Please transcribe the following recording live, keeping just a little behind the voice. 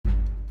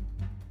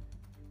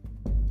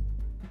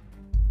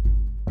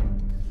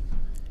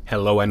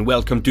Hello and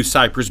welcome to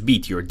Cyprus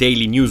Beat, your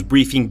daily news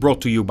briefing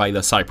brought to you by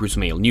the Cyprus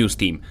Mail news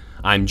team.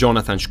 I'm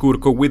Jonathan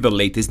Shkurko with the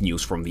latest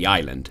news from the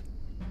island.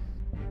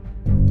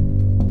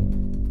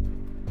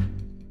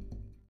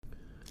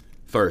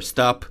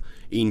 First up,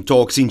 in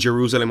talks in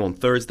Jerusalem on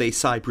Thursday,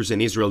 Cyprus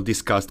and Israel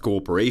discussed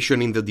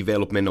cooperation in the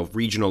development of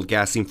regional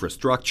gas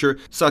infrastructure,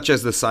 such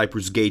as the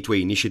Cyprus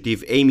Gateway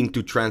initiative aiming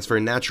to transfer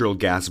natural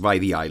gas via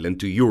the island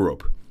to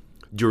Europe.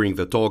 During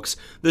the talks,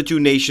 the two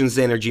nations'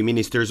 energy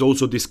ministers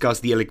also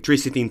discussed the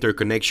electricity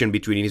interconnection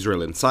between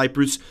Israel and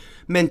Cyprus,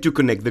 meant to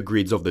connect the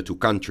grids of the two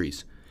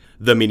countries.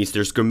 The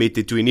ministers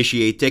committed to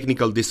initiate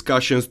technical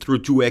discussions through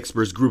two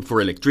experts group for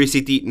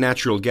electricity,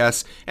 natural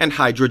gas and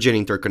hydrogen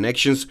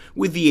interconnections,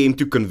 with the aim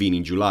to convene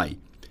in July.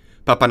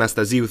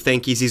 Papanastasiou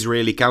thanked his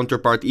Israeli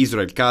counterpart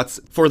Israel Katz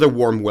for the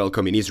warm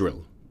welcome in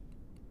Israel.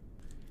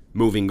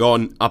 Moving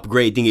on,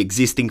 upgrading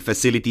existing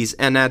facilities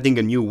and adding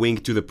a new wing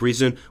to the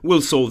prison will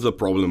solve the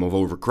problem of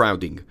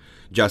overcrowding,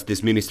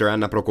 Justice Minister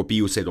Anna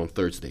Prokopiou said on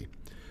Thursday.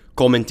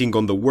 Commenting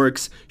on the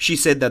works, she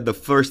said that the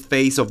first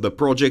phase of the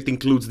project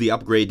includes the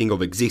upgrading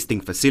of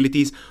existing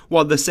facilities,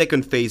 while the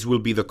second phase will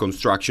be the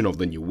construction of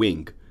the new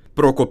wing.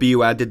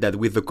 Prokopiou added that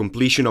with the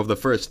completion of the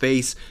first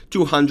phase,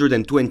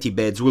 220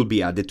 beds will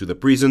be added to the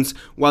prisons,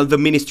 while the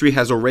ministry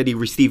has already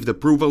received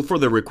approval for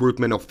the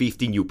recruitment of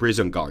 50 new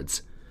prison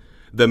guards.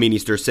 The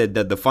minister said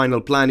that the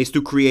final plan is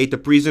to create a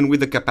prison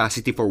with a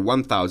capacity for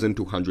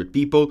 1,200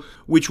 people,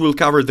 which will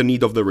cover the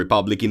need of the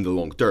Republic in the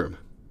long term.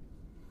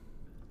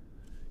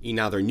 In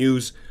other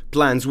news,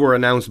 plans were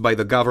announced by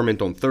the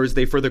government on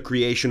Thursday for the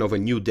creation of a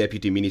new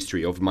Deputy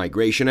Ministry of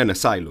Migration and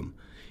Asylum.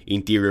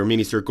 Interior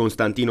Minister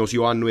Constantinos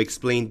Ioannou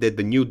explained that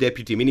the new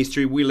Deputy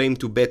Ministry will aim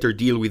to better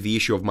deal with the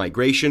issue of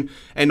migration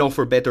and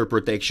offer better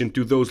protection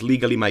to those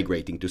legally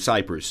migrating to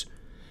Cyprus.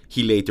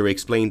 He later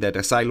explained that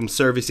asylum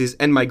services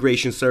and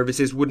migration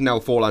services would now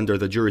fall under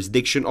the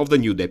jurisdiction of the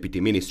new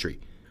Deputy Ministry.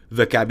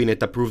 The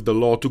cabinet approved the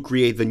law to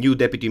create the new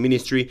Deputy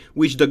Ministry,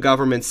 which the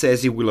government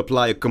says it will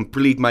apply a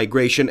complete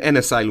migration and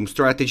asylum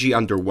strategy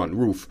under one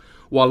roof,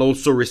 while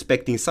also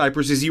respecting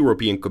Cyprus's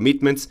European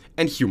commitments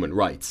and human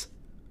rights.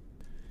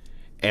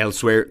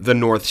 Elsewhere, the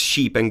North's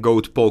sheep and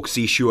goat pox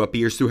issue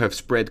appears to have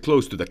spread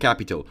close to the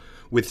capital,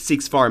 with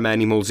 6 farm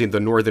animals in the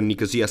northern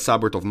Nicosia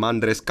suburb of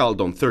Mandres culled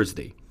on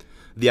Thursday.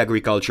 The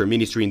Agriculture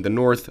Ministry in the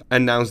north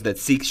announced that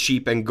 6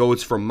 sheep and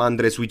goats from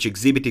Mandres which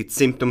exhibited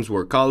symptoms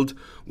were culled,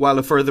 while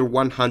a further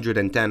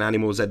 110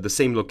 animals at the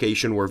same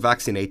location were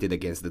vaccinated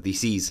against the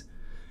disease.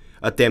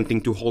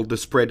 Attempting to halt the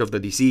spread of the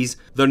disease,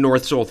 the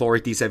north's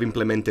authorities have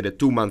implemented a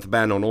 2-month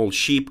ban on all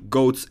sheep,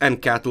 goats and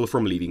cattle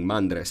from leaving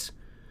Mandres.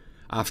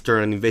 After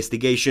an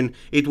investigation,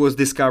 it was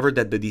discovered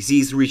that the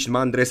disease reached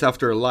Mandres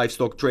after a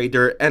livestock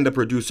trader and a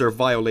producer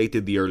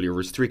violated the earlier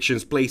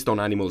restrictions placed on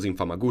animals in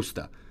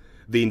Famagusta.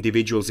 The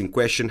individuals in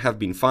question have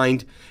been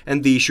fined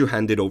and the issue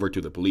handed over to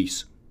the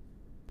police.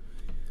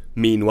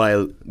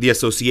 Meanwhile, the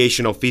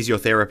Association of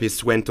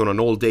Physiotherapists went on an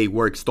all-day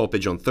work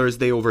stoppage on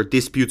Thursday over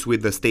disputes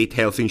with the State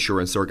Health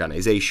Insurance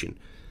Organization.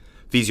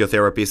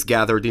 Physiotherapists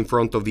gathered in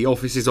front of the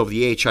offices of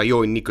the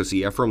HIO in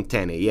Nicosia from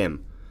 10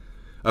 a.m.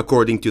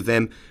 According to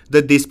them,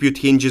 the dispute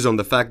hinges on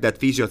the fact that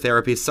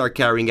physiotherapists are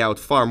carrying out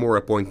far more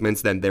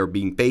appointments than they're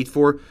being paid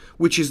for,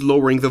 which is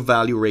lowering the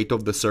value rate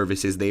of the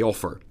services they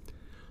offer.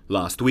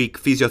 Last week,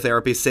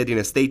 physiotherapists said in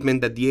a statement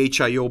that the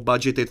HIO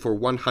budgeted for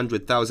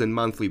 100,000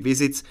 monthly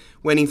visits,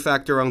 when in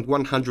fact around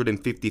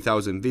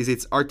 150,000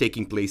 visits are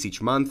taking place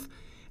each month,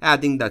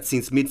 adding that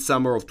since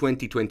midsummer of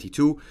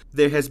 2022,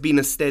 there has been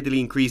a steadily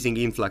increasing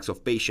influx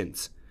of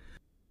patients.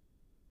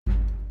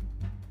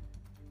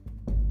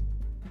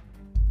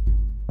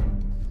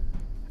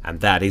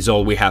 And that is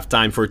all we have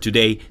time for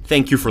today.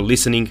 Thank you for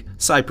listening.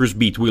 Cyprus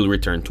Beat will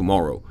return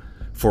tomorrow.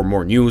 For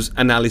more news,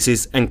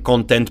 analysis and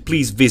content,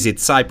 please visit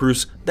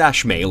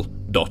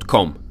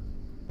cyprus-mail.com.